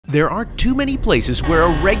There aren't too many places where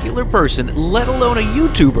a regular person, let alone a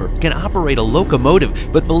YouTuber, can operate a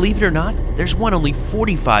locomotive, but believe it or not, there's one only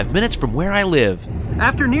 45 minutes from where I live.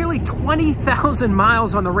 After nearly 20,000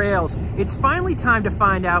 miles on the rails, it's finally time to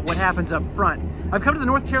find out what happens up front. I've come to the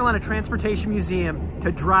North Carolina Transportation Museum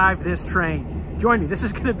to drive this train. Join me, this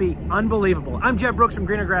is gonna be unbelievable. I'm Jeb Brooks from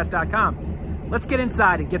greenergrass.com. Let's get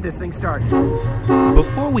inside and get this thing started.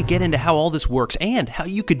 Before we get into how all this works and how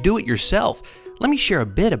you could do it yourself, let me share a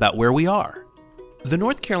bit about where we are. The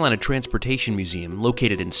North Carolina Transportation Museum,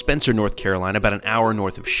 located in Spencer, North Carolina, about an hour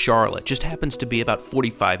north of Charlotte, just happens to be about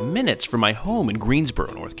 45 minutes from my home in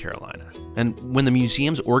Greensboro, North Carolina. And when the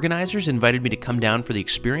museum's organizers invited me to come down for the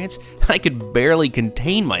experience, I could barely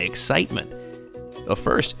contain my excitement.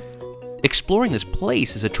 First, exploring this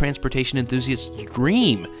place is a transportation enthusiast's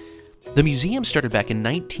dream. The museum started back in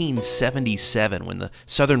 1977 when the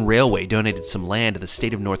Southern Railway donated some land to the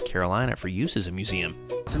state of North Carolina for use as a museum.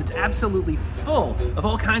 And it's absolutely full of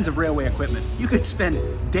all kinds of railway equipment. You could spend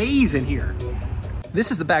days in here. This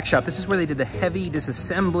is the back shop. This is where they did the heavy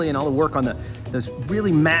disassembly and all the work on those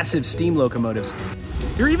really massive steam locomotives.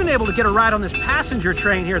 You're even able to get a ride on this passenger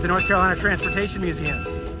train here at the North Carolina Transportation Museum.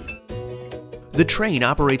 The train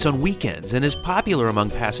operates on weekends and is popular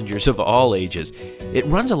among passengers of all ages. It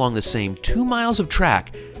runs along the same 2 miles of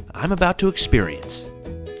track I'm about to experience.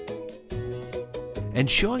 And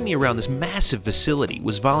showing me around this massive facility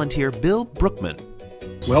was volunteer Bill Brookman.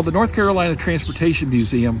 Well, the North Carolina Transportation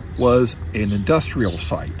Museum was an industrial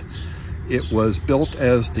site. It was built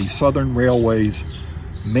as the Southern Railway's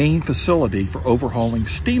main facility for overhauling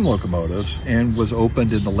steam locomotives and was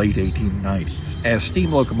opened in the late 1890s. As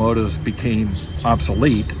steam locomotives became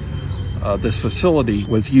obsolete, this facility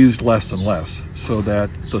was used less and less, so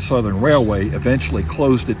that the Southern Railway eventually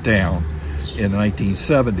closed it down in the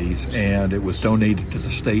 1970s, and it was donated to the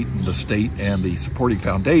state, and the state and the supporting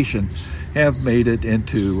foundation have made it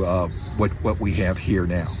into what we have here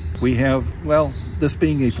now. We have, well, this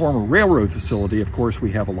being a former railroad facility, of course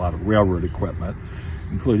we have a lot of railroad equipment,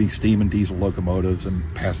 including steam and diesel locomotives and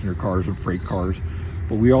passenger cars and freight cars.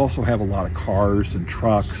 But we also have a lot of cars and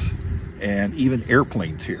trucks and even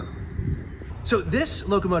airplanes here. So this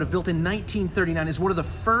locomotive, built in 1939, is one of the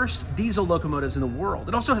first diesel locomotives in the world.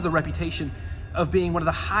 It also has the reputation of being one of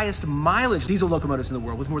the highest mileage diesel locomotives in the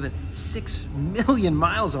world, with more than 6 million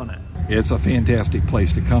miles on it. It's a fantastic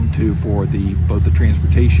place to come to for both the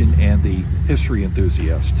transportation and the history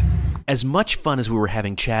enthusiast. As much fun as we were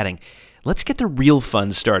having chatting, let's get the real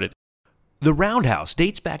fun started. The Roundhouse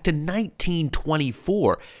dates back to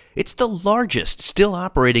 1924. It's the largest still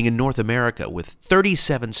operating in North America, with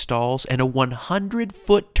 37 stalls and a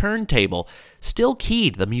 100-foot turntable, still key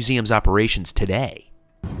to the museum's operations today.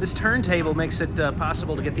 This turntable makes it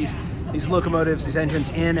possible to get these locomotives, these engines,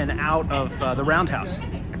 in and out of the Roundhouse.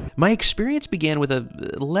 My experience began with a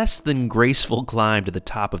less than graceful climb to the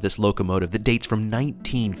top of this locomotive that dates from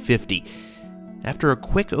 1950. After a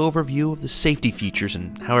quick overview of the safety features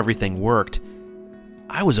and how everything worked,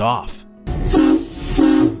 I was off.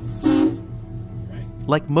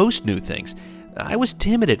 Like most new things, I was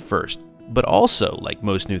timid at first, but also, like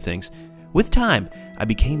most new things, with time, I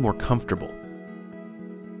became more comfortable.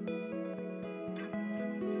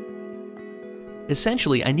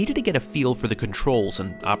 Essentially, I needed to get a feel for the controls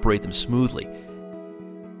and operate them smoothly.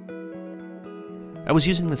 I was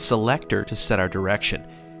using the selector to set our direction,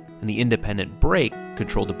 and the independent brake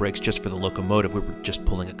controlled the brakes just for the locomotive. We were just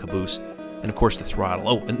pulling a caboose. And of course the throttle.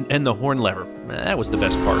 Oh, and the horn lever. That was the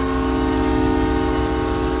best part.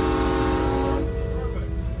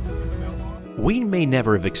 We may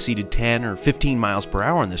never have exceeded 10 or 15 miles per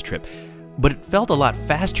hour on this trip, but it felt a lot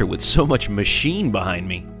faster with so much machine behind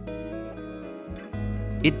me.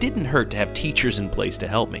 It didn't hurt to have teachers in place to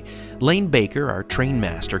help me. Lane Baker, our train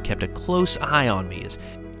master, kept a close eye on me as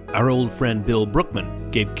our old friend Bill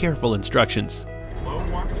Brookman gave careful instructions. Low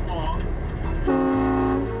once long.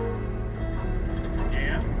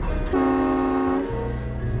 And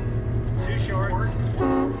too short.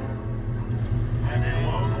 And then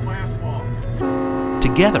low the last long.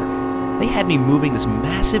 Together, they had me moving this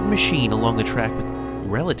massive machine along the track with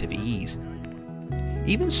relative ease.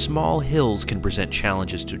 Even small hills can present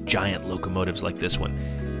challenges to giant locomotives like this one.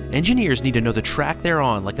 Engineers need to know the track they're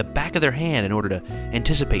on like the back of their hand in order to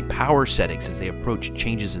anticipate power settings as they approach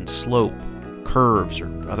changes in slope, curves,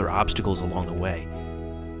 or other obstacles along the way.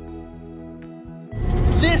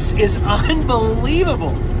 This is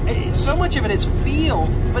unbelievable. So much of it is feel,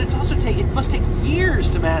 but it's also it must take years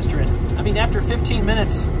to master it. I mean, after 15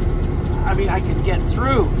 minutes, I can get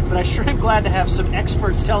through, but I sure am glad to have some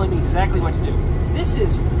experts telling me exactly what to do. This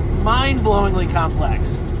is mind-blowingly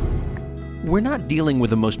complex. We're not dealing with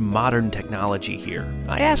the most modern technology here.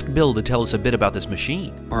 I asked Bill to tell us a bit about this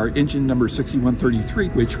machine. Our engine number 6133,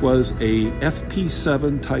 which was a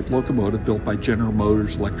FP7 type locomotive built by General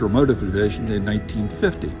Motors Locomotive Division in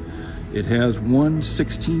 1950. It has one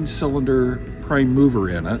 16-cylinder prime mover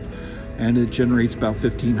in it, and it generates about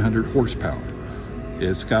 1,500 horsepower.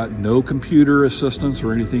 It's got no computer assistance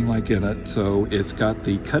or anything like in it, so it's got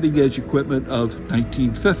the cutting-edge equipment of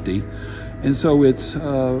 1950, and so it's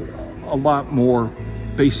a lot more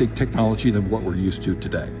basic technology than what we're used to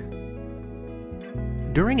today.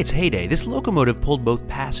 During its heyday, this locomotive pulled both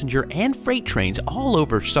passenger and freight trains all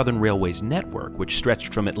over Southern Railway's network, which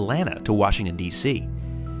stretched from Atlanta to Washington, D.C.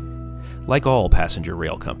 Like all passenger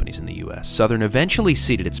rail companies in the U.S., Southern eventually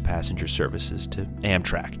ceded its passenger services to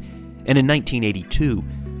Amtrak, and in 1982,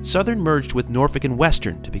 Southern merged with Norfolk and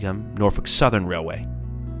Western to become Norfolk Southern Railway.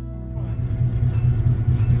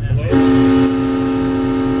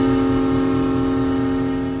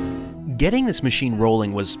 Getting this machine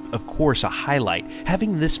rolling was, of course, a highlight.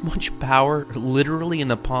 Having this much power literally in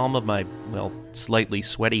the palm of my, well, slightly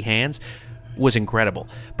sweaty hands was incredible.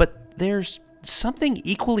 But there's something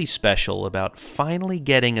equally special about finally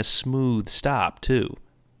getting a smooth stop, too.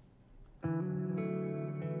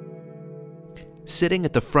 Sitting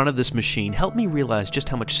at the front of this machine helped me realize just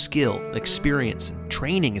how much skill, experience, and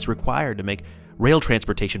training is required to make rail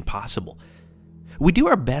transportation possible. We do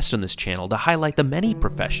our best on this channel to highlight the many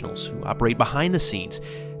professionals who operate behind the scenes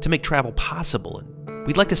to make travel possible, and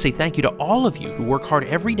we'd like to say thank you to all of you who work hard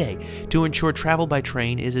every day to ensure travel by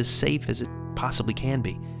train is as safe as it possibly can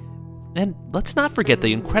be. And let's not forget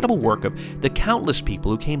the incredible work of the countless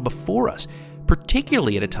people who came before us,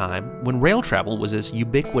 particularly at a time when rail travel was as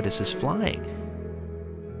ubiquitous as flying.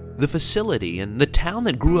 The facility and the town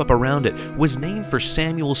that grew up around it was named for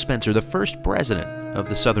Samuel Spencer, the first president of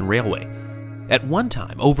the Southern Railway. At one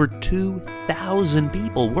time, over 2,000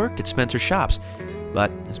 people worked at Spencer's shops. But,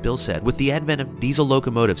 as Bill said, with the advent of diesel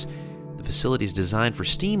locomotives, the facilities designed for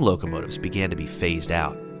steam locomotives began to be phased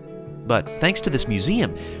out. But thanks to this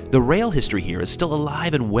museum, the rail history here is still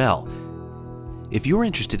alive and well. If you're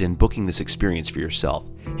interested in booking this experience for yourself,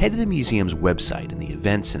 head to the museum's website in the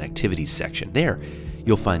Events and Activities section. There,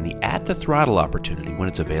 you'll find the At the Throttle opportunity when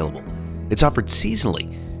it's available. It's offered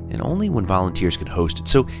seasonally, and only when volunteers can host it,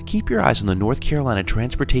 so keep your eyes on the North Carolina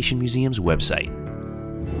Transportation Museum's website.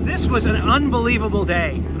 This was an unbelievable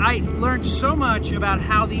day. I learned so much about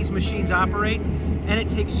how these machines operate, and it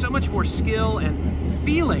takes so much more skill and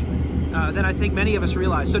feeling than I think many of us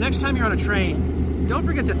realize. So next time you're on a train, don't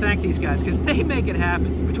forget to thank these guys, because they make it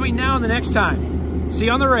happen. Between now and the next time, see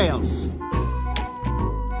you on the rails.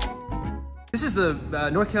 This is the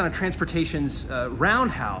North Carolina Transportation's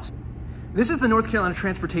Roundhouse. This is the North Carolina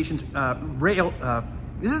Transportation's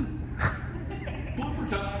this is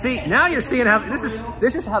see, now you're seeing how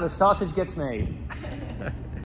this is how the sausage gets made.